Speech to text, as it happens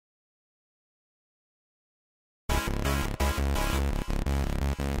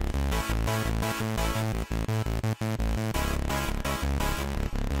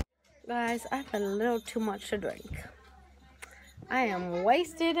Guys, I've had a little too much to drink. I am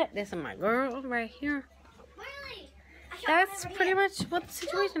wasted. This is my girl right here. That's pretty much what the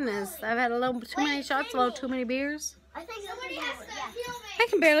situation is. I've had a little too many shots, a little too many beers. I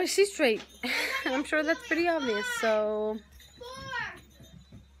can barely see straight. I'm sure that's pretty obvious, so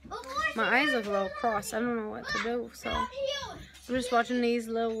my eyes look a little crossed. I don't know what to do, so I'm just watching these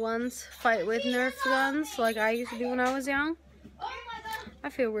little ones fight with Nerf guns like I used to do when I was young. I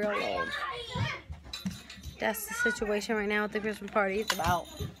feel real old. That's the situation right now at the Christmas party. It's about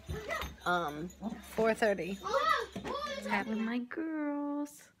 4:30. What's happening with my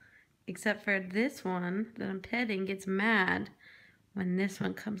girls? Except for this one that I'm petting gets mad when this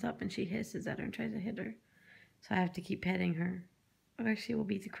one comes up and she hisses at her and tries to hit her. So I have to keep petting her, or she will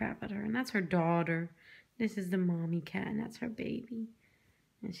beat the crap out of her. And that's her daughter. This is the mommy cat, and that's her baby.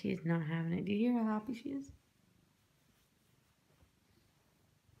 And she is not having it. Do you hear how happy she is?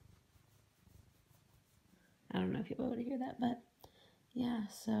 I don't know if you'll be able to hear that, but yeah,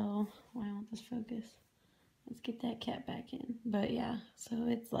 so why won't this focus? Let's get that cat back in. But yeah, so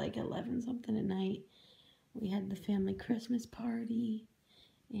it's like 11 something at night. We had the family Christmas party,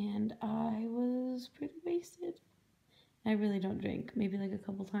 and I was pretty wasted. I really don't drink, maybe like a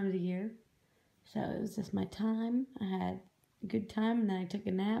couple times a year. So it was just my time. I had a good time, and then I took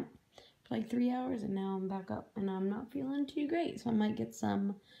a nap for like 3 hours, and now I'm back up, and I'm not feeling too great. So I might get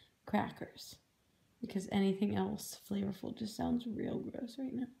some crackers, because anything else flavorful just sounds real gross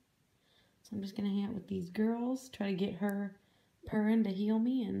right now. So I'm just going to hang out with these girls, try to get her purring to heal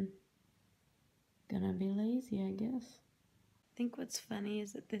me, and gonna be lazy, I guess. I think what's funny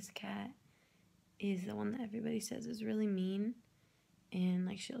is that this cat is the one that everybody says is really mean. And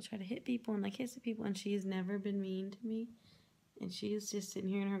like she'll try to hit people and like hiss at people, and she has never been mean to me. And she is just sitting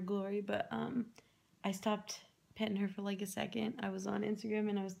here in her glory. But I stopped petting her for like a second. I was on Instagram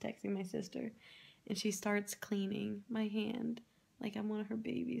and I was texting my sister, and she starts cleaning my hand like I'm one of her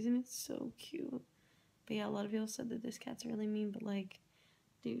babies, and it's so cute. But yeah, a lot of people said that this cat's really mean, but like,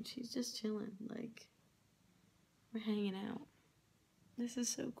 dude, she's just chilling. Like, we're hanging out. This is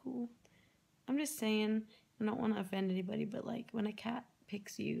so cool. I'm just saying, I don't want to offend anybody, but like, when a cat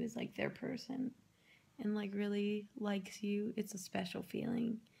picks you as like their person and like really likes you, it's a special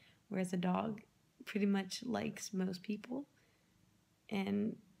feeling. Whereas a dog pretty much likes most people.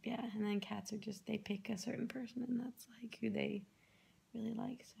 And yeah, and then cats are just, they pick a certain person, and that's like who they really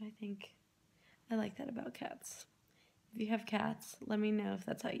like. So I think I like that about cats. If you have cats, let me know if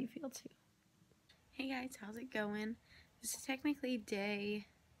that's how you feel too. Hey guys, how's it going? This is technically day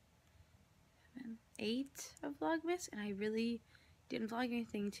 8 of Vlogmas, and I really didn't vlog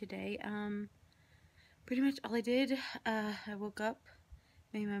anything today. Pretty much all I did, I woke up,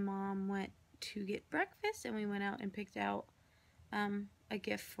 me and my mom went to get breakfast, and we went out and picked out a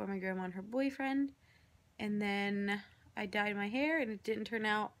gift for my grandma and her boyfriend, and then I dyed my hair, and it didn't turn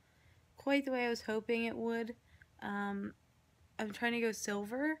out quite the way I was hoping it would. I'm trying to go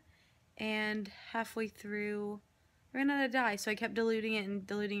silver, and halfway through I ran out of dye, so I kept diluting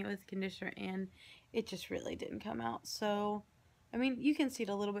it with conditioner, and it just really didn't come out. So I mean, you can see it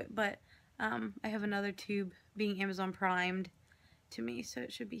a little bit, but I have another tube being Amazon primed to me, so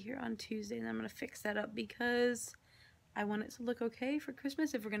it should be here on Tuesday, and I'm gonna fix that up because I want it to look okay for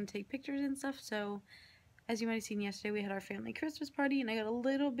Christmas if we're gonna take pictures and stuff. So as you might have seen yesterday, we had our family Christmas party, and I got a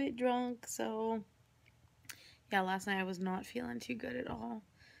little bit drunk, so yeah, last night I was not feeling too good at all,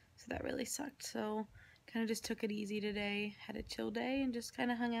 so that really sucked. So kind of just took it easy today, had a chill day, and just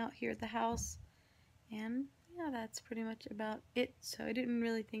kind of hung out here at the house, and yeah, that's pretty much about it. So I didn't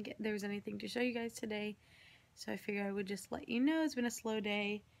really think there was anything to show you guys today, so I figured I would just let you know it's been a slow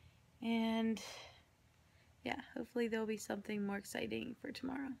day, and yeah, hopefully there'll be something more exciting for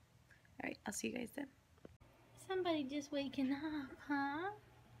tomorrow. Alright, I'll see you guys then. Somebody just waking up, huh?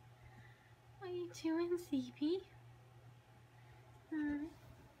 What are you doing, CP?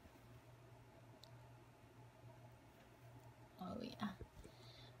 Oh yeah,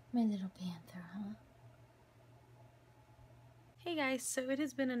 my little panther, huh? Hey guys, so it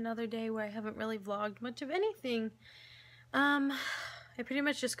has been another day where I haven't really vlogged much of anything. I pretty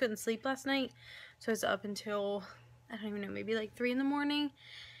much just couldn't sleep last night, so I was up until, I don't even know, maybe like 3 in the morning,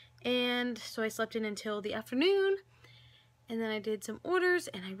 and so I slept in until the afternoon, and then I did some orders,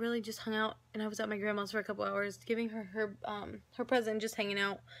 and I really just hung out, and I was at my grandma's for a couple hours giving her her present, just hanging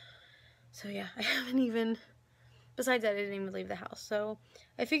out. So yeah, I haven't even, besides that, I didn't even leave the house. So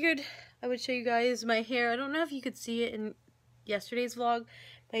I figured I would show you guys my hair. I don't know if you could see it in yesterday's vlog,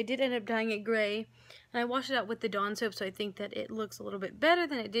 but I did end up dyeing it gray, and I washed it out with the Dawn soap, so I think that it looks a little bit better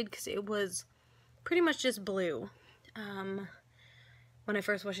than it did, because it was pretty much just blue. when I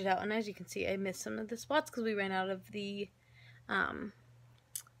first washed it out. And as you can see, I missed some of the spots because we ran out of the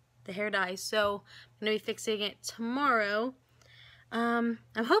hair dye. So I'm going to be fixing it tomorrow. I'm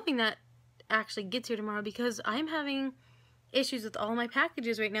hoping that actually gets here tomorrow because I'm having issues with all my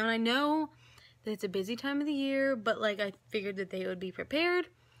packages right now. And I know that it's a busy time of the year, but like I figured that they would be prepared.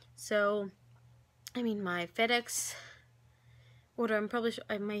 So, I mean, my FedEx order,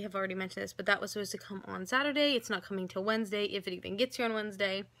 I may have already mentioned this, but that was supposed to come on Saturday. It's not coming till Wednesday, if it even gets here on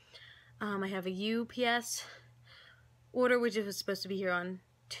Wednesday. I have a UPS order, which was supposed to be here on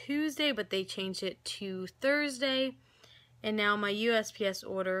Tuesday, but they changed it to Thursday. And now my USPS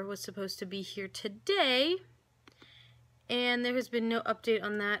order was supposed to be here today, and there has been no update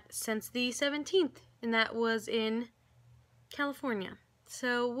on that since the 17th, and that was in California.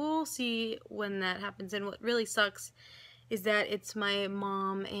 So we'll see when that happens. And what really sucks is that it's my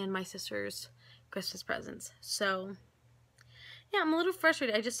mom and my sister's Christmas presents. So yeah, I'm a little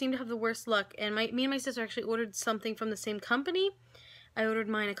frustrated. I just seem to have the worst luck. And me and my sister actually ordered something from the same company. I ordered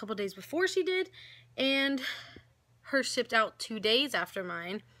mine a couple days before she did, and hers shipped out 2 days after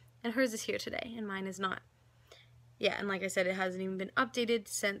mine, and hers is here today, and mine is not. Yeah, and like I said, it hasn't even been updated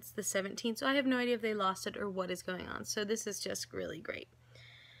since the 17th, so I have no idea if they lost it or what is going on. So this is just really great.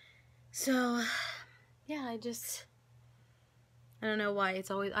 So, yeah, I don't know why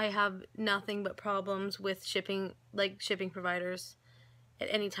it's always, I have nothing but problems with shipping providers at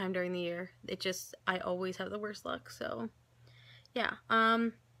any time during the year. I always have the worst luck, so, yeah.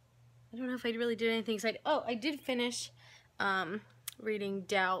 I don't know if I really did anything exciting. Oh, I did finish reading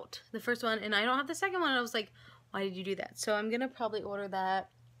Doubt, the first one, and I don't have the second one. I was like, why did you do that? So I'm going to probably order that,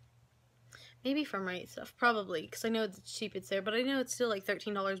 maybe from Right Stuff, probably, because I know it's cheap, it's there, but I know it's still like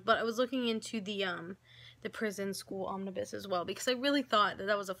 $13, but I was looking into the prison school omnibus as well, because I really thought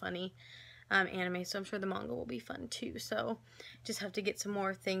that was a funny anime, so I'm sure the manga will be fun too. So just have to get some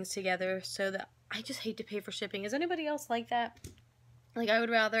more things together, so that I just hate to pay for shipping. Is anybody else like that? Like, I would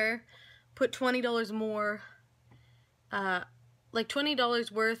rather put $20 more, like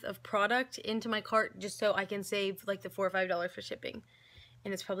 $20 worth of product into my cart just so I can save like the $4 or $5 for shipping.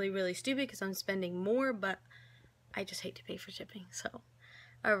 And it's probably really stupid because I'm spending more, but I just hate to pay for shipping. So,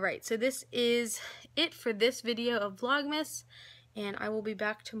 alright, so this is it for this video of Vlogmas, and I will be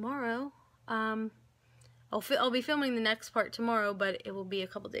back tomorrow. I'll be filming the next part tomorrow, but it will be a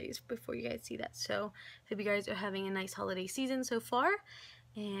couple days before you guys see that. So, hope you guys are having a nice holiday season so far,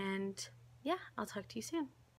 and yeah, I'll talk to you soon.